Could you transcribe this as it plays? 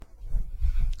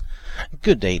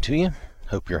Good day to you.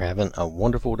 Hope you're having a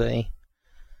wonderful day.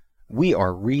 We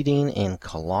are reading in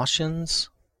Colossians,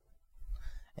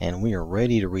 and we are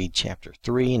ready to read chapter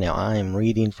 3. Now, I am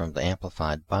reading from the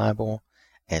Amplified Bible.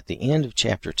 At the end of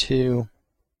chapter 2,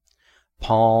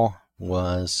 Paul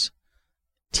was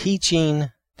teaching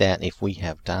that if we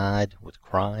have died with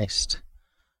Christ,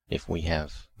 if we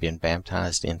have been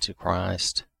baptized into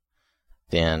Christ,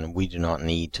 then we do not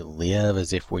need to live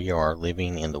as if we are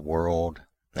living in the world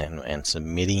and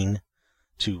submitting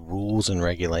to rules and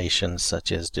regulations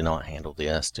such as do not handle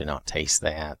this, do not taste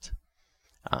that.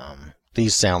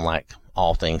 These sound like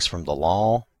all things from the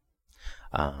law.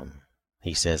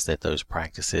 He says that those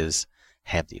practices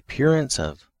have the appearance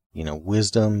of,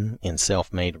 wisdom in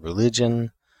self-made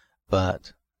religion,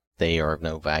 but they are of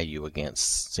no value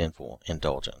against sinful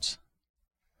indulgence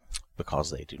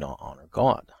because they do not honor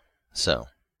God. So,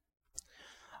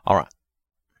 all right.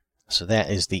 So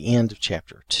that is the end of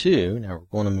chapter 2. Now we're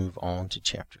going to move on to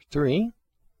chapter 3.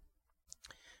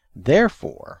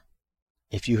 Therefore,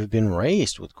 if you have been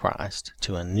raised with Christ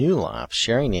to a new life,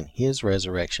 sharing in his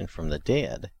resurrection from the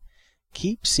dead,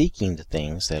 keep seeking the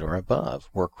things that are above,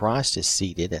 where Christ is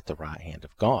seated at the right hand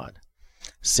of God.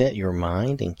 Set your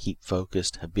mind and keep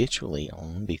focused habitually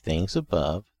on the things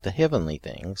above, the heavenly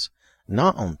things,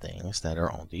 not on things that are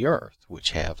on the earth,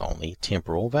 which have only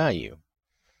temporal value.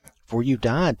 For you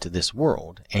died to this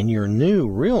world, and your new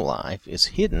real life is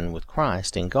hidden with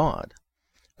Christ in God.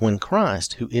 When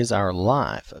Christ, who is our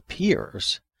life,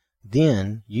 appears,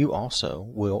 then you also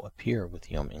will appear with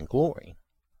him in glory.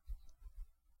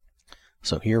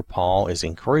 So here Paul is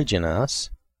encouraging us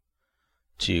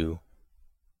to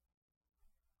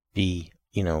be,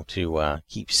 to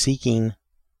keep seeking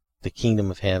the kingdom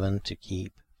of heaven, to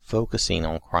keep focusing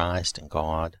on Christ and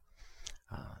God,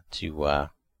 to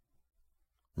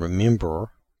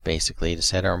remember, basically, to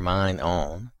set our mind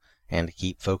on and to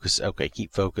keep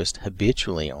focused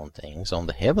habitually on things, on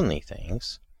the heavenly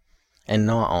things, and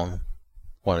not on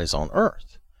what is on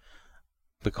earth.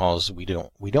 Because we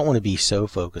don't want to be so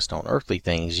focused on earthly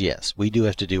things. Yes, we do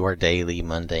have to do our daily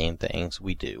mundane things.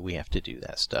 We have to do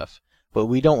that stuff. But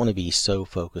we don't want to be so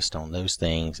focused on those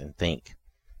things and think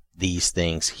these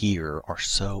things here are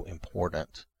so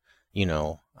important,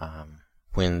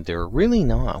 when they're really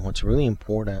not. What's really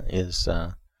important is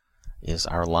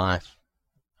our life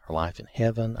in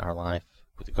heaven, our life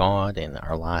with God, and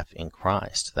our life in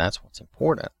Christ. That's what's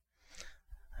important.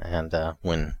 And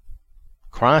when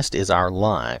Christ is our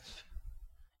life,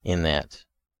 in that,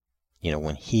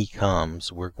 when he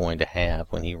comes, we're going to have,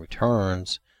 when he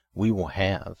returns, we will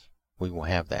have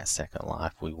that second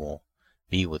life. We will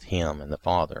be with him and the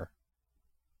Father.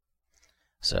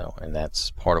 So, and that's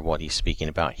part of what he's speaking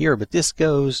about here. But this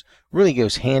really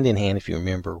goes hand in hand, if you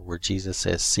remember, where Jesus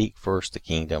says, seek first the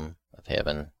kingdom of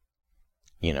heaven.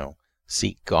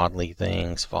 Seek godly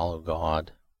things, follow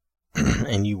God,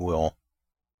 and you will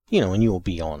be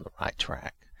on the right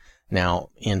track. Now,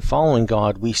 in following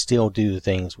God, we still do the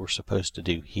things we're supposed to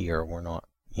do here. We're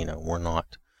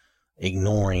not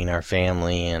ignoring our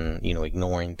family and,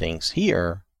 ignoring things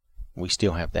here. We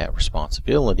still have that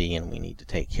responsibility, and we need to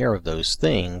take care of those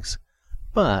things.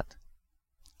 But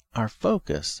our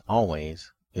focus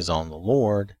always is on the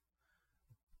Lord,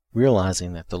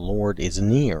 realizing that the Lord is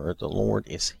near, the Lord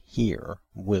is here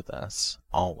with us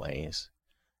always,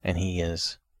 and he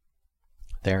is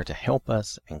there to help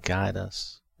us and guide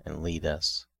us and lead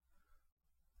us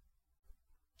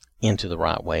into the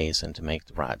right ways and to make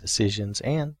the right decisions.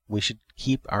 And we should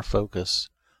keep our focus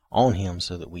on him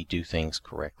so that we do things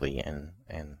correctly and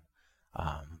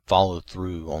follow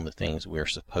through on the things we're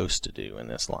supposed to do in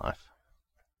this life.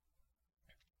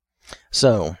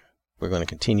 So we're going to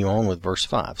continue on with verse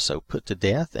 5. So put to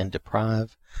death and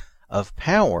deprive of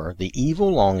power the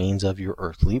evil longings of your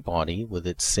earthly body with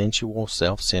its sensual,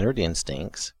 self-centered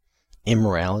instincts,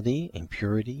 immorality,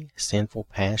 impurity, sinful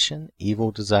passion,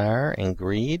 evil desire, and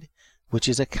greed, which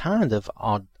is a kind of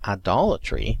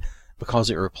idolatry,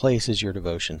 because it replaces your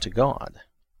devotion to God.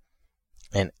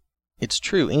 And it's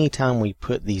true, anytime we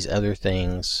put these other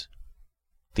things,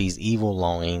 these evil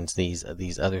longings, these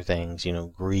other things,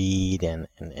 greed, and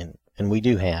we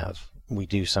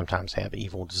do sometimes have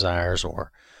evil desires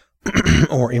or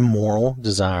or immoral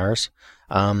desires.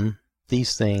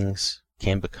 These things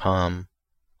can become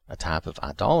a type of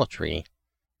idolatry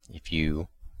if you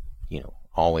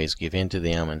always give in to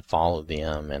them and follow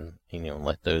them and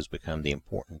let those become the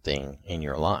important thing in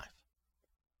your life.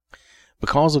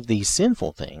 Because of these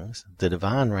sinful things, the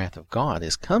divine wrath of God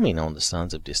is coming on the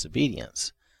sons of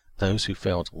disobedience, those who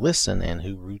fail to listen and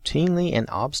who routinely and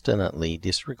obstinately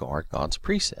disregard God's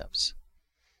precepts.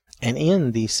 And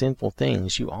in these sinful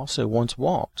things you also once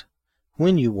walked,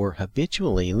 when you were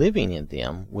habitually living in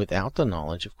them without the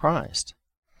knowledge of Christ.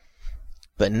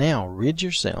 But now rid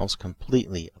yourselves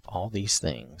completely of all these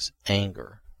things: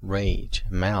 anger, rage,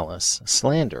 malice,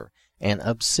 slander, and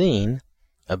obscene,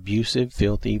 abusive,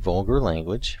 filthy, vulgar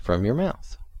language from your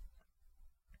mouth.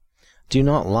 Do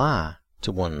not lie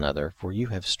to one another, for you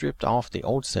have stripped off the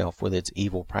old self with its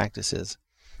evil practices,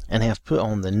 and have put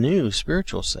on the new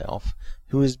spiritual self,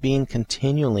 who is being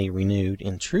continually renewed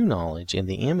in true knowledge in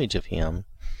the image of Him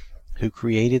who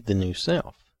created the new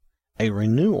self, a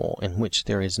renewal in which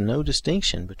there is no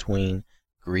distinction between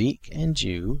Greek and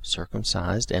Jew,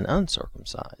 circumcised and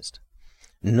uncircumcised,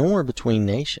 nor between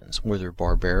nations, whether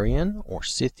barbarian or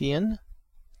Scythian,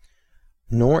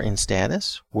 nor in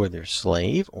status, whether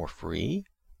slave or free,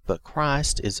 but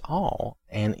Christ is all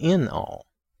and in all.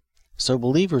 So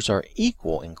believers are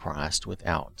equal in Christ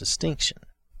without distinction.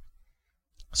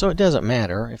 So it doesn't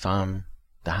matter if I'm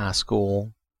the high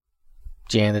school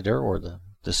janitor or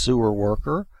the sewer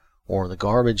worker or the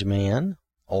garbage man,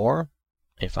 or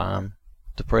if I'm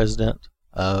the president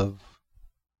of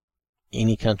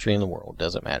any country in the world.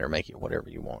 Doesn't matter. Make it whatever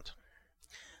you want.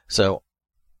 So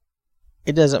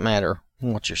it doesn't matter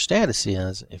what your status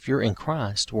is. If you're in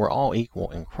Christ, we're all equal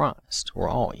in Christ. We're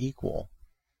all equal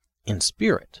in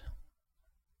spirit.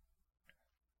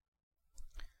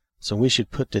 So we should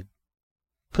put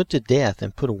to death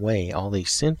and put away all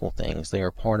these sinful things. They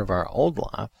are part of our old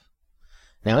life.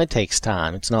 Now, it takes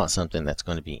time. It's not something that's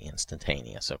going to be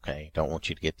instantaneous, okay? Don't want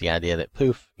you to get the idea that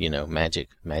poof,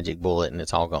 magic bullet and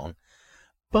it's all gone.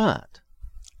 But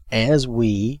as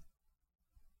we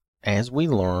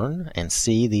learn and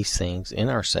see these things in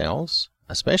ourselves,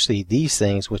 especially these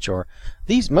things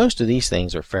most of these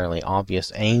things are fairly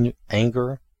obvious: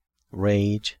 anger,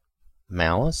 rage,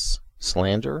 malice,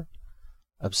 slander,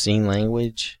 obscene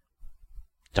language,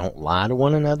 don't lie to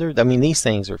one another. I mean, these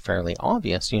things are fairly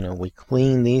obvious. We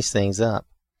clean these things up,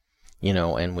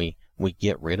 and we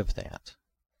get rid of that.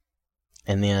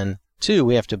 And then, two,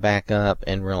 we have to back up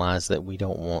and realize that we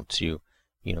don't want to,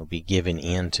 be given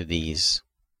in to these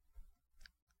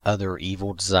other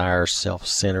evil desires,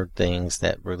 self-centered things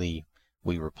that really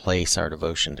we replace our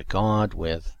devotion to God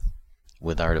with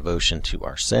our devotion to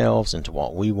ourselves and to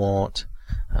what we want.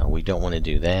 We don't want to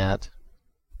do that.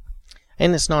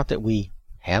 And it's not that we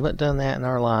haven't done that in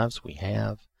our lives. We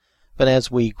have. But as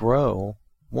we grow,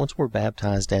 once we're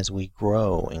baptized, as we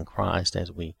grow in Christ,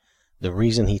 the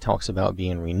reason he talks about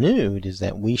being renewed is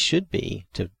that we should be,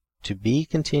 to be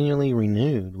continually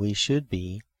renewed, we should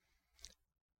be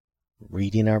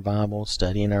reading our Bible,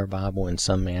 studying our Bible in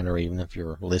some manner. Even if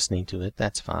you're listening to it,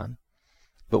 that's fine.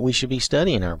 But we should be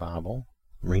studying our Bible,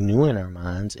 renewing our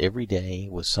minds every day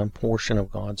with some portion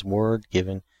of God's Word,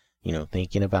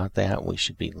 thinking about that. We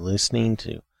should be listening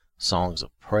to songs of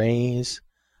praise.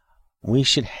 We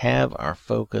should have our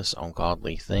focus on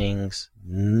godly things,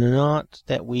 not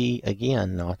that we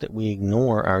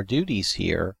ignore our duties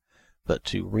here, but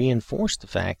to reinforce the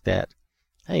fact that,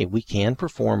 hey, we can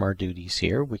perform our duties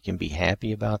here. We can be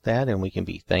happy about that, and we can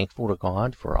be thankful to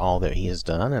God for all that He has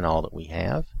done and all that we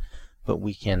have. But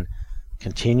we can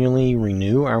continually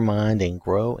renew our mind and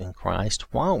grow in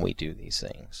Christ while we do these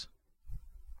things.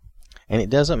 And it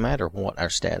doesn't matter what our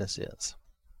status is.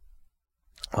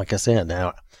 Like I said,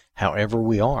 now, however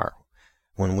we are,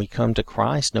 when we come to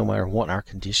Christ, no matter what our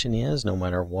condition is, no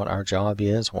matter what our job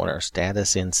is, what our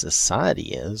status in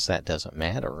society is, that doesn't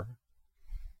matter.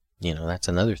 That's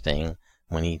another thing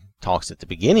when he talks at the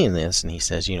beginning of this and he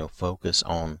says, focus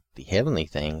on the heavenly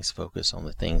things, focus on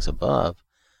the things above.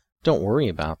 Don't worry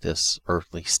about this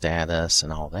earthly status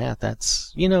and all that.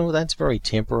 That's very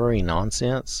temporary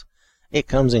nonsense. It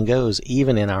comes and goes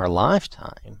even in our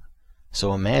lifetime.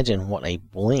 So imagine what a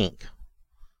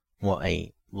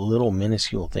little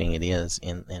minuscule thing it is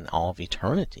in all of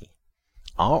eternity.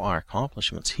 All our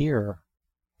accomplishments here,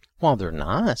 while they're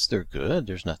nice, they're good.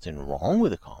 There's nothing wrong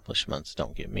with accomplishments.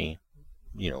 Don't get me,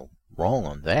 wrong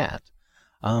on that.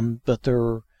 But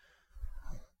they're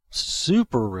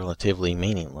super relatively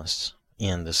meaningless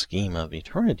in the scheme of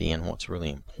eternity and what's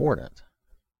really important.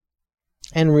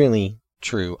 And really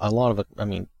true.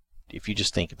 If you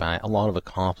just think about it, a lot of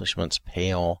accomplishments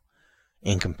pale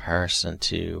in comparison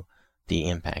to the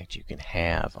impact you can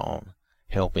have on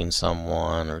helping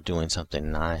someone or doing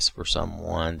something nice for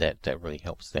someone that really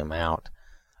helps them out.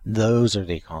 Those are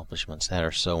the accomplishments that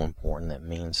are so important, that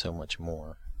mean so much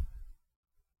more.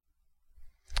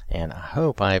 And I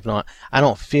hope I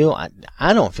don't feel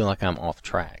like I'm off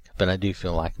track, but I do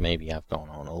feel like maybe I've gone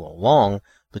on a little long.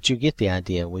 But you get the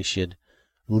idea. We should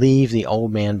leave the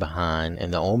old man behind,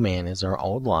 and the old man is our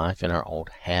old life and our old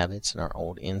habits and our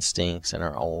old instincts and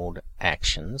our old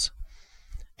actions.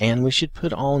 And we should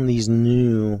put on these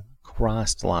new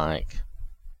Christ-like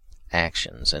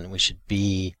actions, and we should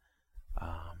be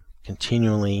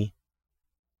continually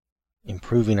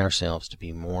improving ourselves to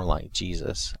be more like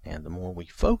Jesus. And the more we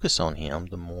focus on him,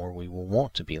 the more we will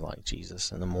want to be like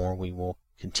Jesus, and the more we will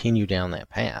continue down that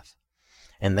path.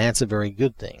 And that's a very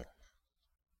good thing.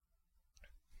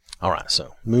 All right,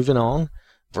 so moving on,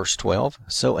 verse 12.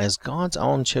 So as God's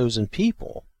own chosen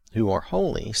people, who are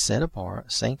holy, set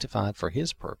apart, sanctified for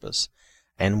his purpose,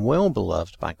 and well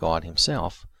beloved by God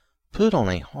himself, put on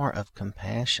a heart of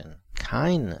compassion,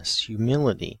 kindness,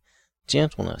 humility,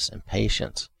 gentleness, and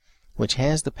patience, which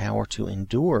has the power to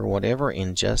endure whatever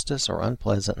injustice or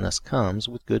unpleasantness comes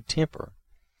with good temper,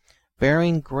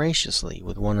 bearing graciously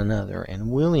with one another,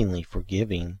 and willingly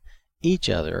forgiving each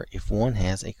other if one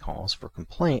has a cause for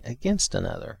complaint against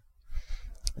another.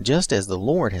 Just as the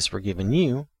Lord has forgiven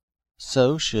you,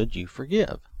 so should you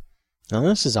forgive. Now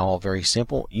this is all very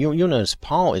simple. You'll notice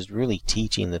Paul is really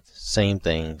teaching the same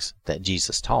things that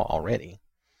Jesus taught already.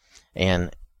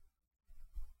 And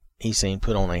he's saying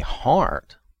put on a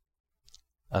heart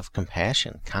of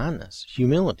compassion, kindness,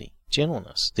 humility,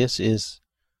 gentleness. This is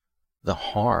the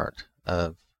heart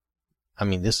of,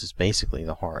 this is basically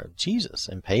the heart of Jesus,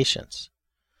 and patience.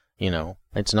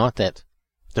 It's not that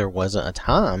there wasn't a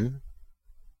time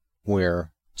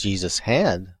where Jesus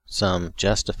had some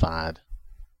justified,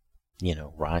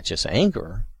 righteous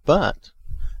anger, but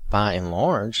by and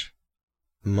large,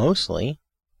 mostly,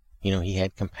 he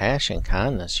had compassion,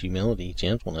 kindness, humility,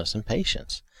 gentleness, and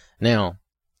patience. Now,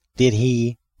 did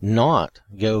he not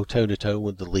go toe-to-toe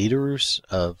with the leaders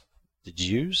of the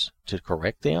Jews to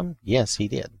correct them? Yes, he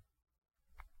did.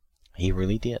 He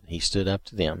really did. He stood up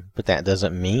to them. But that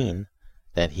doesn't mean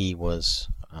that he was,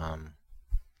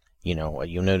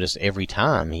 you'll notice every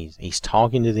time he's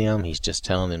talking to them, he's just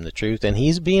telling them the truth. And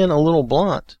he's being a little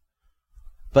blunt.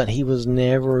 But he was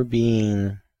never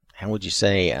being, how would you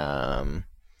say,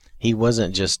 he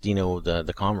wasn't just,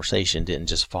 the conversation didn't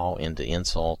just fall into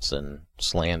insults and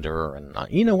slander. And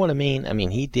you know what I mean?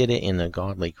 He did it in a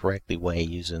godly, correctly way,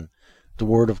 using the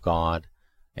Word of God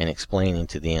and explaining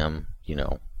to them,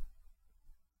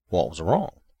 what was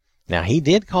wrong. Now, he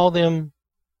did call them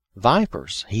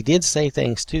vipers. He did say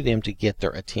things to them to get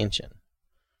their attention,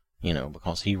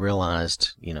 because he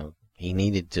realized, he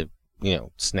needed to,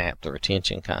 snap their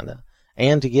attention kind of,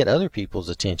 and to get other people's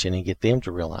attention and get them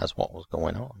to realize what was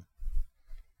going on.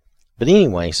 But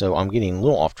anyway, so I'm getting a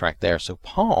little off track there. So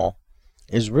Paul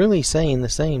is really saying the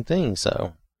same thing.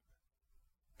 So,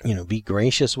 be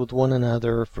gracious with one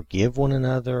another, forgive one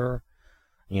another,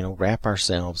 wrap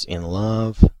ourselves in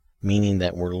love, meaning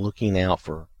that we're looking out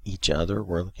for each other.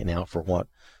 We're looking out for what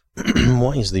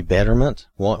is the betterment,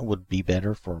 what would be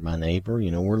better for my neighbor.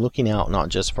 We're looking out not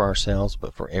just for ourselves,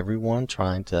 but for everyone,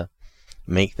 trying to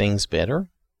make things better.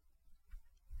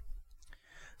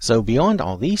 So beyond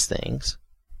all these things,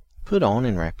 put on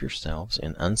and wrap yourselves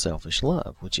in unselfish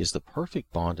love, which is the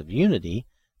perfect bond of unity,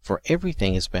 for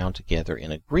everything is bound together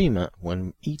in agreement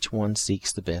when each one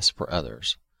seeks the best for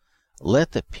others.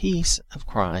 Let the peace of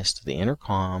Christ, the inner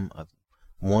calm of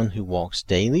one who walks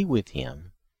daily with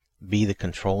him, be the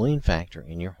controlling factor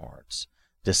in your hearts,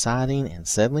 deciding and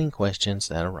settling questions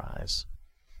that arise.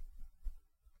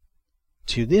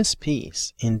 To this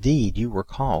peace, indeed, you were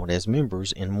called as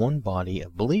members in one body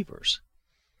of believers,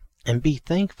 and be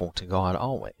thankful to God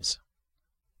always.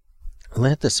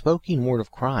 Let the spoken word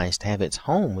of Christ have its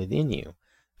home within you,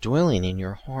 dwelling in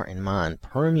your heart and mind,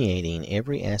 permeating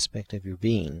every aspect of your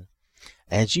being,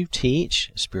 as you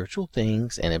teach spiritual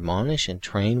things and admonish and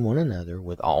train one another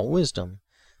with all wisdom,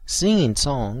 singing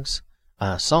psalms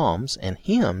and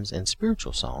hymns and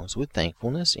spiritual songs with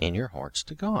thankfulness in your hearts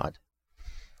to God.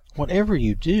 Whatever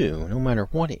you do, no matter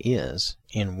what it is,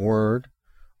 in word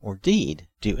or deed,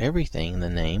 do everything in the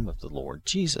name of the Lord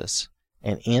Jesus,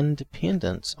 and in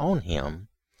dependence on him,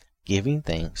 giving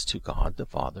thanks to God the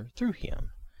Father through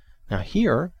him. Now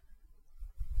here,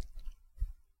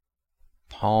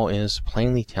 Paul is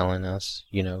plainly telling us,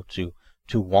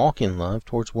 to walk in love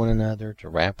towards one another, to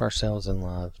wrap ourselves in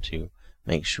love, to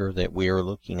make sure that we are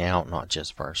looking out not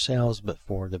just for ourselves, but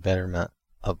for the betterment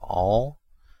of all,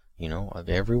 of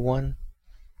everyone.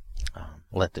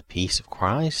 Let the peace of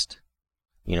Christ,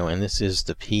 and this is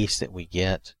the peace that we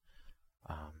get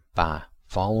by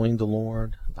following the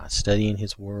Lord, by studying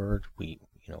his word,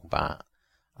 by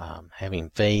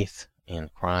having faith in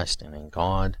Christ and in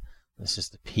God. This is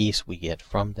the peace we get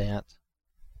from that.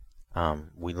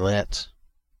 We let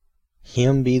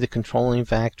Him be the controlling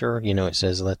factor. It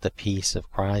says let the peace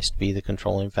of Christ be the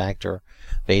controlling factor.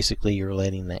 Basically, you're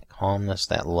letting that calmness,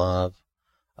 that love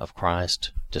of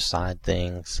Christ decide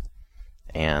things.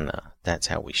 And that's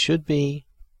how we should be.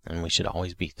 And we should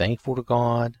always be thankful to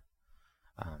God.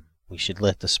 We should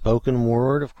let the spoken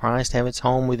word of Christ have its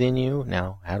home within you.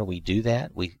 Now, how do we do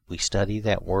that? We study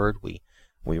that word. We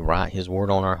write His word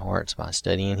on our hearts by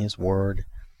studying His word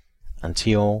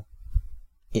until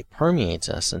it permeates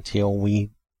us, until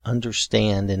we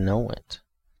understand and know it.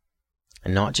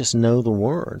 And not just know the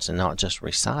words and not just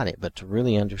recite it, but to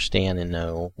really understand and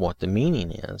know what the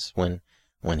meaning is when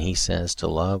He says to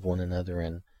love one another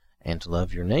and to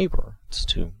love your neighbor. It's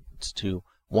to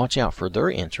watch out for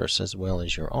their interests as well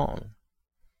as your own.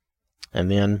 And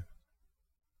then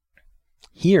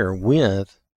here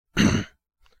with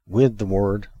the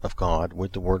Word of God,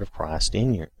 with the Word of Christ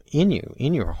in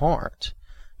your heart,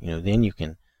 then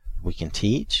we can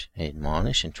teach,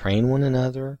 admonish, and train one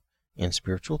another in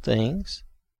spiritual things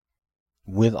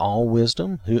with all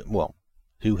wisdom.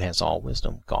 Who has all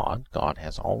wisdom? God. God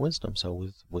has all wisdom. So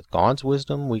with God's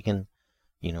wisdom, we can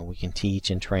teach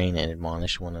and train and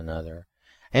admonish one another.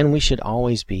 And we should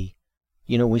always be,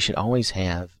 we should always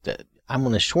have, I'm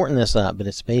going to shorten this up, but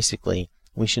it's basically,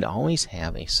 we should always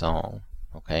have a song,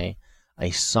 okay?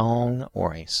 A song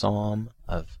or a psalm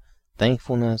of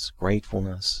thankfulness,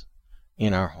 gratefulness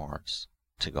in our hearts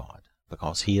to God,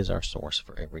 because He is our source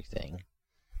for everything.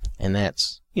 And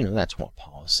that's what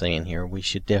Paul is saying here. We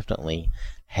should definitely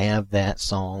have that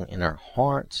song in our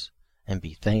hearts and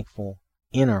be thankful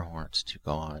in our hearts to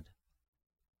God.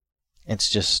 It's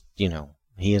just,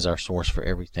 He is our source for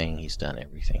everything. He's done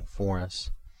everything for us.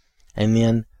 And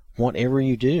then whatever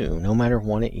you do, no matter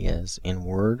what it is, in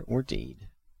word or deed,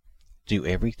 do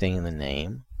everything in the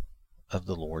name of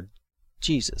the Lord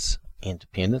Jesus, in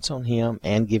dependence on Him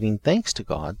and giving thanks to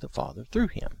God the Father through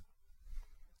Him.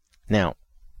 Now,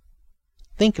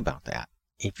 think about that.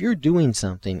 If you're doing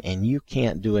something and you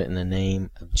can't do it in the name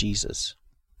of Jesus,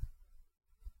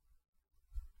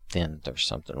 then there's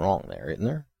something wrong there, isn't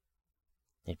there?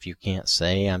 If you can't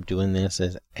say, I'm doing this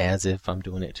as if I'm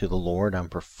doing it to the Lord, I'm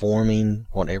performing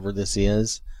whatever this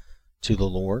is to the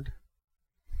Lord,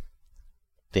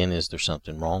 then is there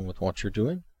something wrong with what you're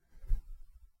doing?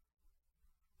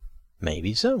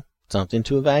 Maybe so. Something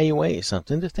to evaluate,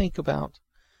 something to think about.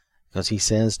 Because He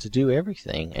says to do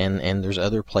everything. And there's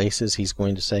other places He's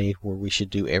going to say where we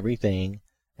should do everything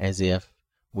as if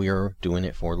we are doing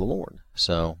it for the Lord.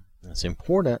 So it's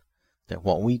important that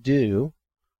what we do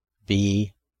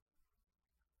be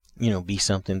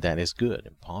something that is good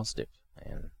and positive.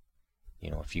 And,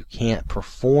 if you can't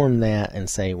perform that and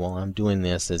say, well, I'm doing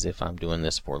this as if I'm doing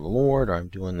this for the Lord, or I'm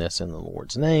doing this in the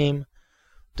Lord's name,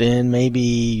 then maybe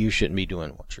you shouldn't be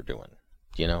doing what you're doing.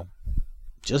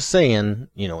 Just saying,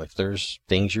 if there's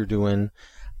things you're doing,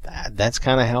 that's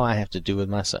kind of how I have to do with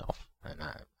myself. And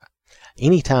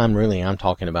anytime really I'm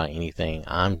talking about anything,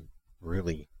 I'm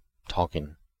really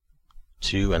talking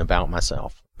to and about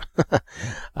myself.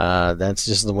 That's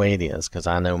just the way it is, because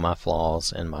I know my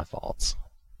flaws and my faults.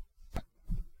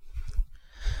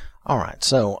 All right,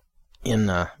 so in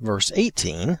verse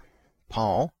 18,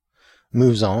 Paul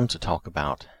moves on to talk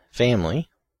about family.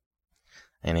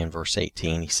 And in verse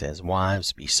 18, he says,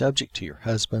 wives, be subject to your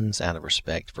husbands out of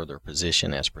respect for their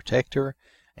position as protector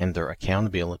and their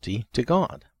accountability to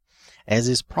God, as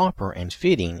is proper and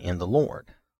fitting in the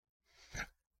Lord.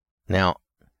 Now,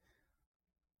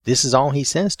 this is all he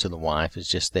says to the wife, is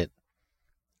just that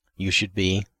you should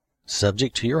be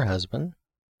subject to your husband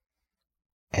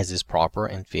as is proper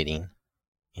and fitting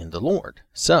in the Lord.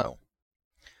 So,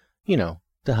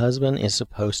 the husband is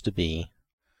supposed to be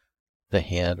the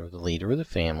head or the leader of the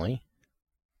family,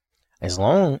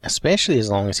 especially as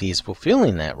long as he is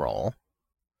fulfilling that role.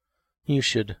 You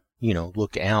should,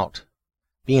 look out.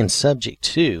 Being subject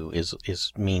to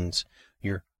means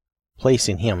you're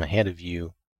placing him ahead of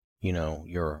you.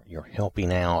 You're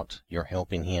helping out, you're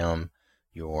helping him,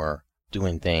 you're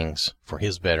doing things for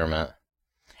his betterment.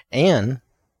 And,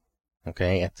 at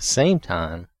the same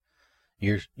time,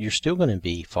 you're still going to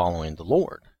be following the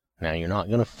Lord. Now, you're not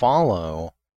going to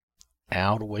follow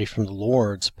out away from the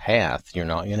Lord's path. You're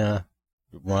not going to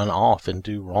run off and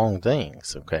do wrong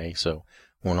things, okay? So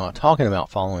we're not talking about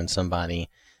following somebody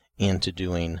into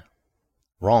doing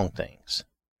wrong things,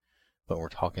 but we're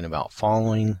talking about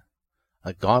following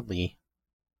a godly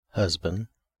husband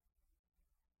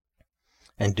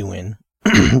and doing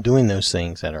doing those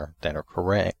things that are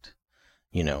correct,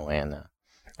 and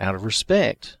out of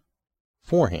respect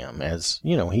for him, as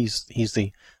he's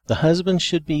the husband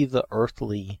should be the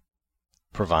earthly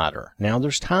provider. Now,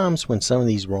 there's times when some of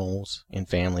these roles in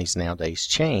families nowadays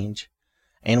change,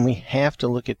 and we have to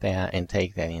look at that and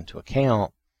take that into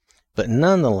account. But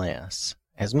nonetheless,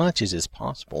 as much as is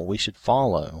possible, we should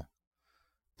follow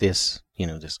this,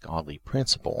 this godly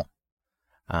principle.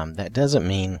 That doesn't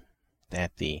mean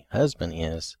that the husband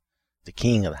is the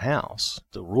king of the house,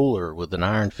 the ruler with an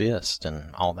iron fist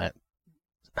and all that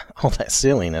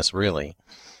silliness, really.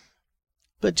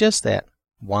 But just that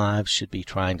wives should be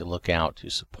trying to look out to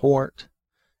support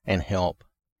and help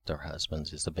their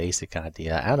husbands is the basic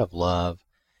idea, out of love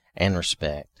and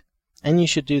respect. And you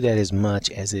should do that as much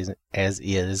as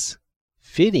is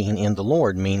fitting in the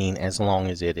Lord, meaning as long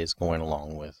as it is going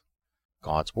along with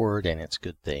God's word and its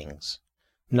good things,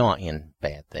 not in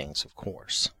bad things, of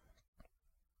course.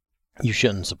 You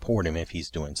shouldn't support him if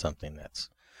he's doing something that's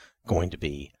going to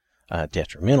be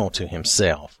detrimental to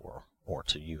himself or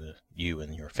to you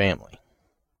and your family.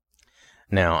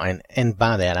 Now, and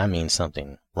by that I mean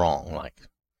something wrong, like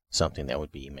something that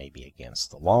would be maybe against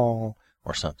the law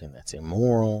or something that's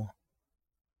immoral.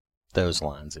 Those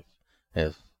lines,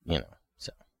 if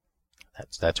so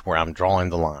that's where I'm drawing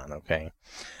the line, okay?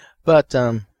 But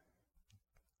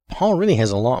Paul really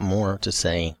has a lot more to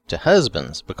say to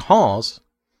husbands, because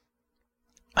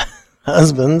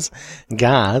husbands,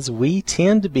 guys, we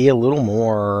tend to be a little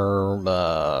more,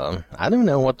 I don't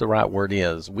know what the right word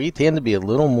is. We tend to be a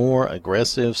little more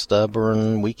aggressive,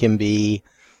 stubborn. We can be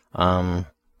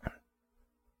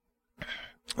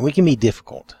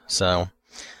difficult. So,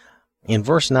 in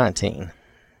verse 19,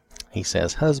 he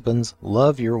says, "Husbands,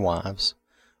 love your wives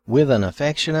with an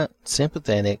affectionate,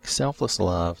 sympathetic, selfless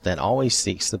love that always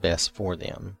seeks the best for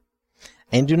them.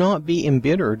 And do not be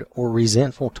embittered or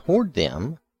resentful toward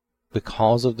them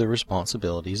because of the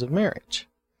responsibilities of marriage."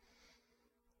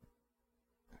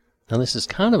 Now, this is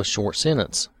kind of a short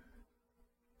sentence,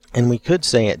 and we could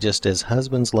say it just as,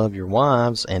 "Husbands, love your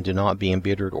wives and do not be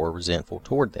embittered or resentful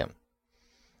toward them."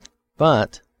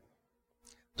 But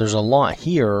there's a lot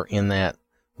here in that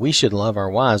we should love our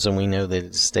wives, and we know that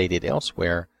it's stated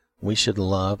elsewhere, we should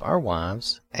love our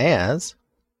wives as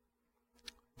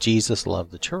Jesus loved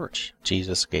the church.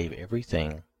 Jesus gave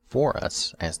everything for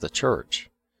us as the church.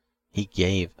 He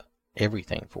gave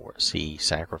everything for us. He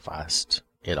sacrificed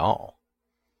it all.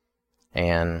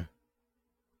 And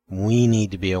we need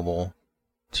to be able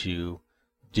to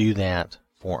do that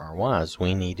for our wives.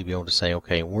 We need to be able to say,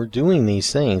 okay, we're doing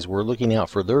these things. We're looking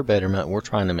out for their betterment. We're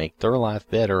trying to make their life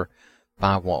better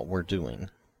by what we're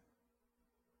doing.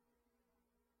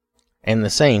 And the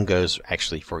same goes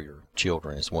actually for your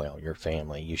children as well, your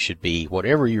family. You should be,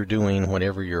 whatever you're doing,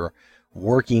 whatever you're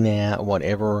working at,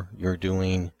 whatever you're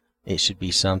doing, it should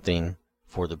be something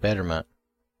for the betterment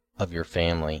of your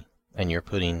family, and you're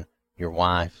putting your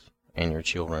wife and your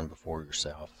children before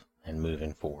yourself and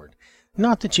moving forward.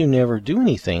 Not that you never do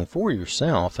anything for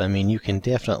yourself. I mean, you can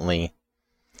definitely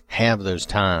have those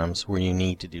times where you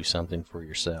need to do something for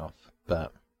yourself,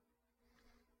 but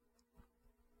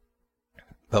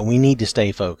we need to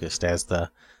stay focused as the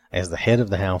head of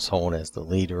the household, as the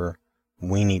leader.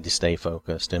 We need to stay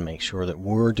focused and make sure that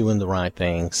we're doing the right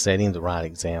thing, setting the right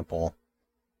example,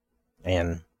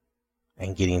 and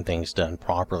getting things done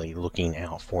properly, looking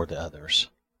out for the others.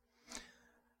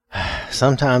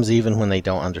 Sometimes even when they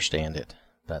don't understand it,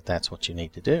 but that's what you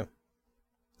need to do.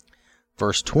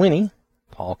 Verse 20,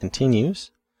 Paul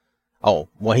continues. Oh,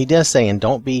 well, he does say, and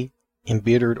don't be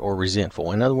embittered or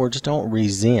resentful. In other words, don't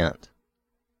resent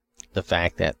the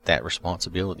fact that that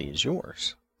responsibility is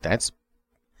yours. That's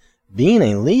being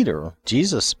a leader.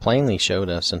 Jesus plainly showed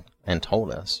us and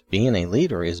told us, being a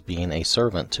leader is being a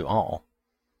servant to all.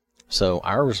 So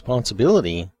our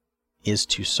responsibility is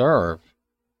to serve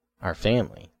our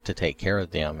family, to take care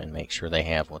of them and make sure they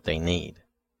have what they need.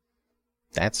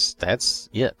 That's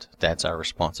it. That's our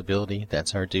responsibility.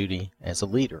 That's our duty as a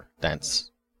leader.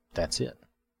 That's it.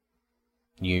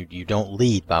 You don't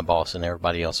lead by bossing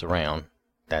everybody else around.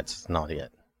 That's not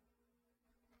it.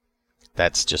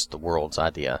 That's just the world's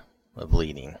idea of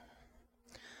leading.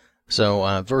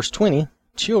 So, verse 20,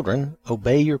 "Children,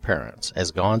 obey your parents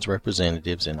as God's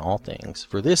representatives in all things,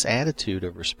 for this attitude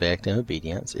of respect and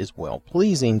obedience is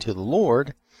well-pleasing to the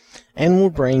Lord and will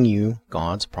bring you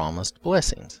God's promised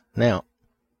blessings." Now,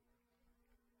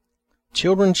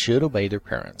 children should obey their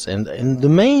parents. And the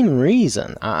main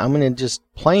reason, I'm going to just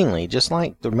plainly, just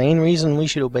like the main reason we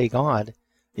should obey God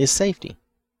is safety.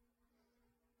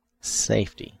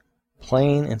 Safety.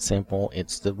 Plain and simple.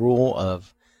 It's the rule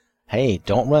of, hey,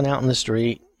 don't run out in the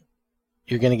street.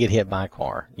 You're going to get hit by a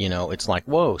car. It's like,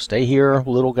 whoa, stay here,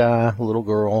 little guy, little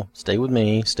girl. Stay with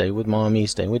me. Stay with mommy.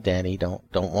 Stay with daddy. Don't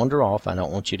wander off. I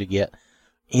don't want you to get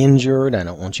injured. I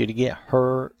don't want you to get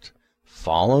hurt.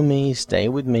 Follow me. Stay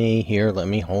with me. Here, let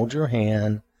me hold your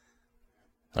hand.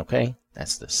 Okay?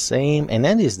 That's the same, and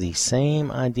that is the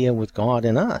same idea with God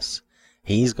and us.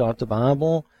 He's got the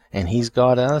Bible, and He's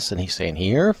got us, and He's saying,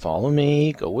 here, follow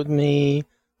me, go with me,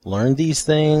 learn these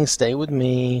things, stay with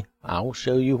me. I will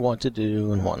show you what to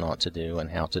do and what not to do and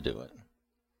how to do it.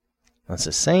 That's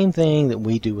the same thing that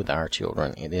we do with our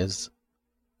children. It is,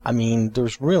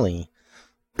 there's really,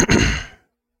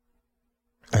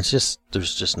 there's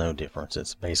just no difference.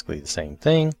 It's basically the same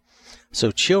thing.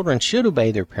 So children should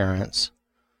obey their parents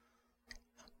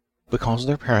because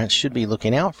their parents should be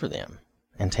looking out for them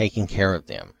and taking care of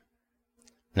them.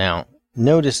 Now,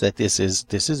 notice that this is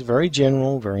very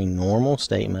general, very normal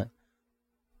statement.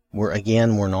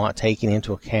 We're not taking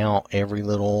into account every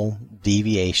little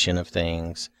deviation of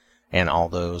things and all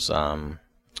those,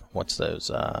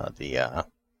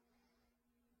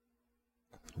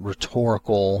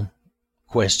 rhetorical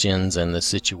questions and the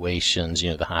situations,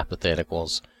 the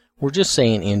hypotheticals. We're just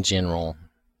saying in general,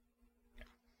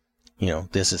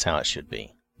 this is how it should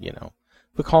be,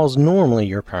 because normally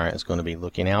your parent is going to be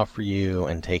looking out for you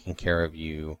and taking care of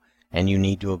you, and you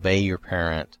need to obey your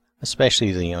parent,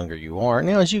 especially the younger you are.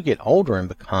 Now, as you get older and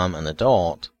become an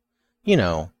adult,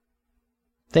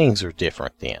 things are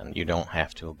different then. You don't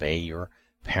have to obey your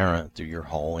parent through your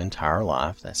whole entire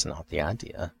life. That's not the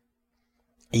idea.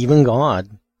 Even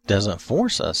God doesn't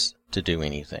force us to do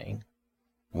anything.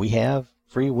 We have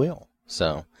free will.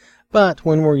 But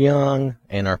when we're young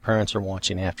and our parents are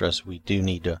watching after us, we do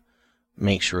need to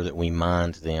make sure that we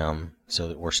mind them so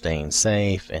that we're staying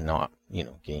safe and not,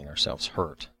 getting ourselves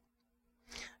hurt.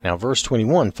 Now, verse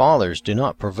 21, fathers, do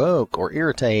not provoke or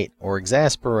irritate or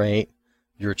exasperate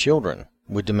your children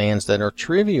with demands that are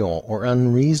trivial or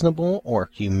unreasonable or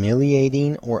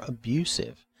humiliating or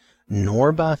abusive,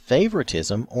 nor by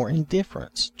favoritism or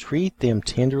indifference. Treat them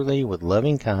tenderly with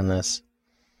loving kindness,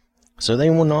 so they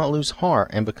will not lose heart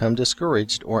and become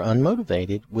discouraged or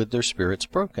unmotivated with their spirits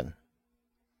broken.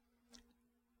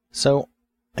 So,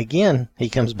 again, he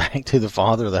comes back to the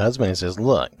father of the husband and says,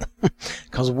 look,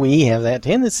 because we have that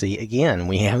tendency, to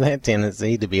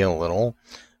be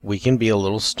we can be a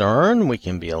little stern, we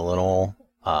can be a little,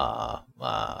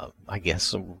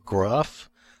 gruff.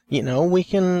 We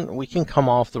can come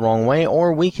off the wrong way,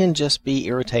 or we can just be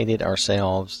irritated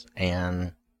ourselves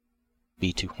and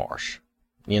be too harsh.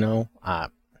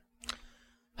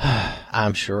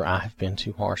 I'm sure I've been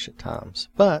too harsh at times,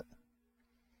 but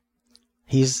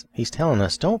he's telling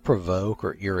us don't provoke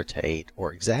or irritate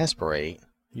or exasperate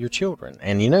your children.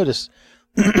 And you notice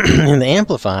in the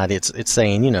Amplified, it's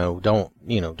saying,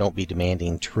 don't be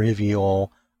demanding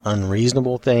trivial,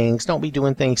 unreasonable things. Don't be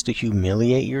doing things to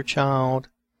humiliate your child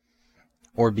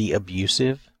or be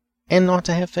abusive, and not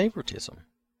to have favoritism.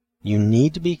 You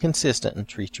need to be consistent and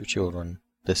treat your children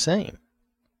the same.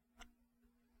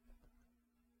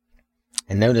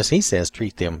 And notice he says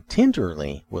treat them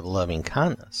tenderly with loving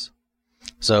kindness.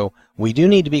 So we do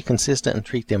need to be consistent and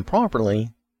treat them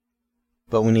properly,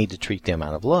 but we need to treat them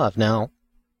out of love. Now,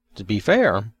 to be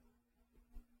fair,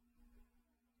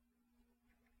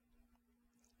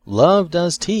 love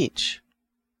does teach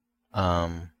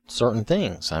certain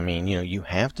things. You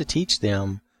have to teach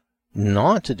them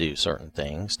not to do certain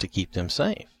things to keep them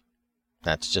safe.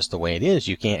 That's just the way it is.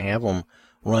 You can't have them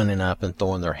running up and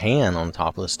throwing their hand on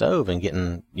top of the stove and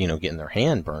getting their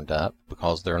hand burned up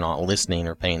because they're not listening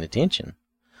or paying attention.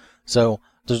 So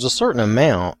there's a certain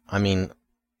amount.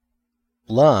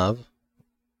 Love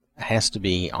has to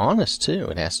be honest too.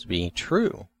 It has to be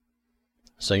true.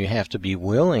 So you have to be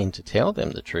willing to tell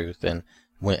them the truth. And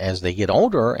as they get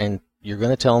older, and you're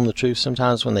going to tell them the truth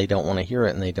sometimes when they don't want to hear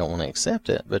it and they don't want to accept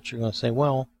it, but you're going to say,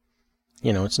 well,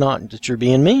 it's not that you're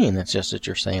being mean. It's just that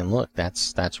you're saying, look,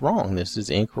 that's wrong. This is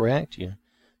incorrect.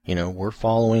 We're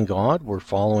following God. We're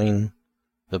following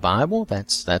the Bible.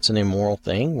 That's an immoral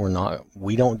thing.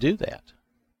 We don't do that.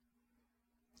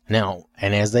 Now,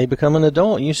 and as they become an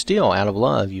adult, you still, out of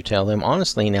love, you tell them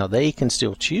honestly. Now, they can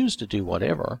still choose to do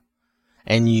whatever,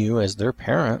 and you, as their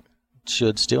parent,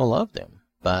 should still love them.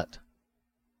 But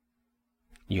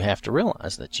you have to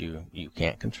realize that you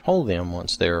can't control them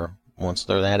once they're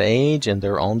that age and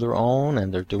they're on their own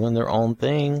and they're doing their own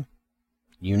thing.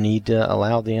 You need to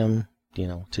allow them,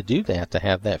 to do that, to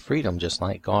have that freedom, just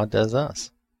like God does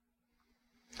us.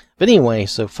 But anyway,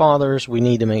 so fathers, we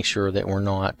need to make sure that we're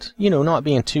not, not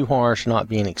being too harsh, not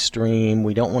being extreme.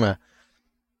 We don't want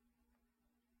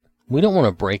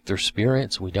to break their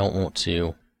spirits. We don't want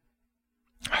to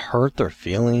hurt their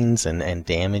feelings and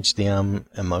damage them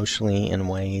emotionally in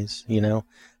ways,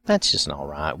 That's just not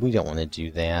right. We don't want to do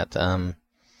that.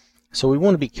 So we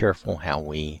want to be careful how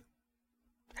we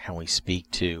speak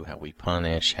to, how we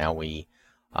punish, how we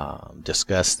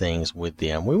discuss things with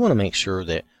them. We want to make sure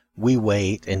that we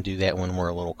wait and do that when we're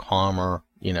a little calmer.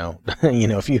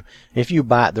 If you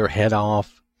bite their head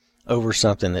off over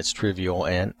something that's trivial,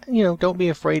 and don't be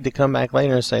afraid to come back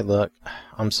later and say, "Look,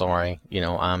 I'm sorry.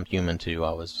 I'm human too.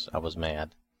 I was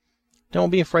mad." Don't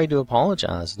be afraid to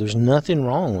apologize. There's nothing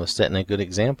wrong with setting a good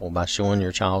example by showing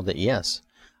your child that, yes,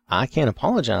 I can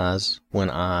apologize when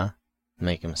I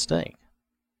make a mistake.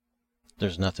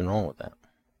 There's nothing wrong with that.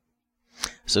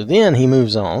 So then he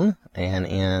moves on, and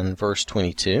in verse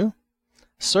 22,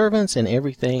 servants in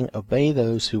everything obey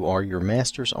those who are your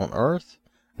masters on earth,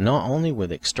 not only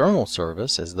with external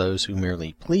service as those who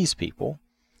merely please people,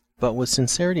 but with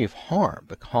sincerity of heart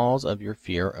because of your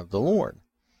fear of the Lord.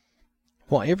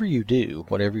 Whatever you do,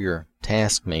 whatever your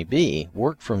task may be,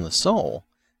 work from the soul,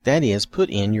 that is, put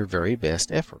in your very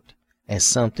best effort, as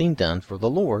something done for the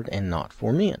Lord and not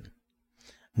for men,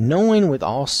 knowing with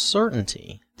all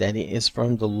certainty that it is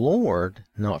from the Lord,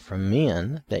 not from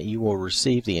men, that you will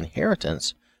receive the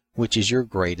inheritance, which is your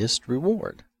greatest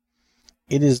reward.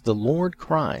 It is the Lord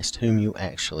Christ whom you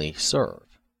actually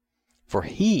serve. For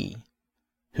he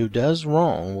who does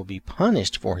wrong will be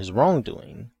punished for his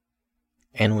wrongdoing,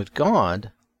 and with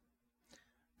God,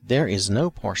 there is no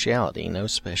partiality, no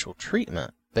special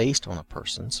treatment based on a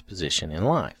person's position in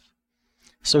life.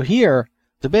 So here,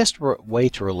 the best way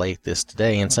to relate this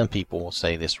today, and some people will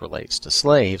say this relates to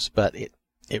slaves, but it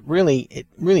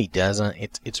really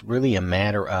doesn't. It's really a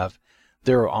matter of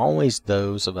there are always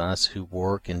those of us who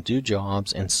work and do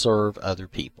jobs and serve other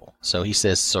people. So he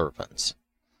says servants.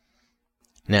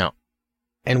 Now,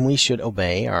 and we should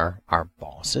obey our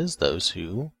bosses, those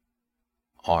who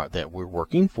are that we're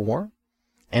working for,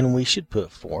 and we should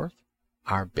put forth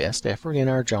our best effort in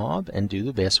our job and do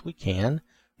the best we can,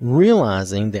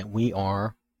 realizing that we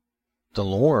are the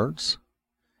Lord's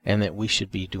and that we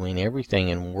should be doing everything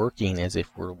and working as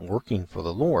if we're working for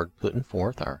the Lord, putting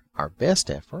forth our best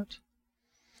effort,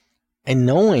 and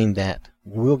knowing that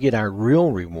we'll get our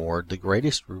real reward, the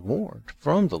greatest reward,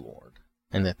 from the Lord,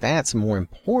 and that's more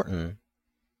important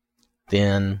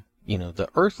than the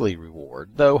earthly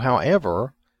reward. Though,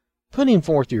 however, putting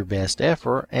forth your best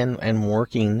effort and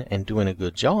working and doing a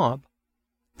good job,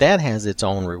 that has its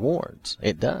own rewards.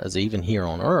 It does, even here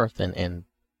on earth, and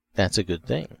that's a good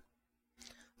thing.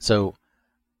 So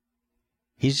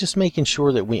he's just making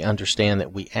sure that we understand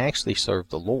that we actually serve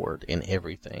the Lord in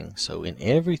everything. So in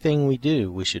everything we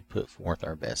do, we should put forth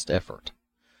our best effort,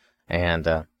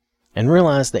 and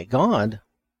realize that God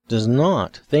does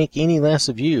not think any less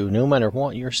of you, no matter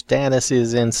what your status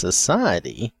is in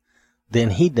society,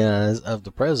 than he does of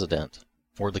the president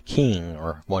or the king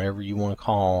or whatever you want to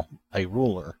call a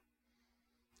ruler.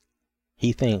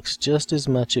 He thinks just as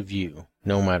much of you,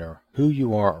 no matter who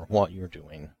you are or what you're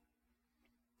doing.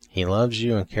 He loves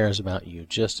you and cares about you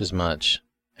just as much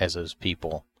as those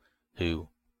people who,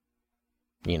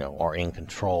 are in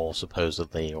control,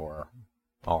 supposedly, or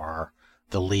are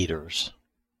the leaders.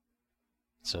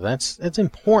 So that's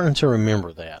important to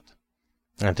remember that,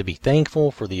 and to be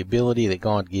thankful for the ability that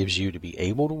God gives you to be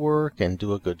able to work and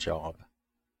do a good job.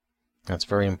 That's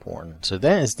very important. So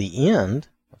that is the end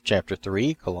of chapter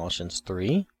 3, Colossians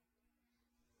 3.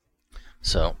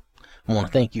 So I want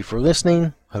to thank you for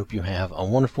listening. Hope you have a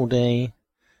wonderful day.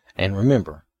 And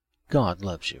remember, God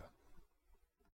loves you.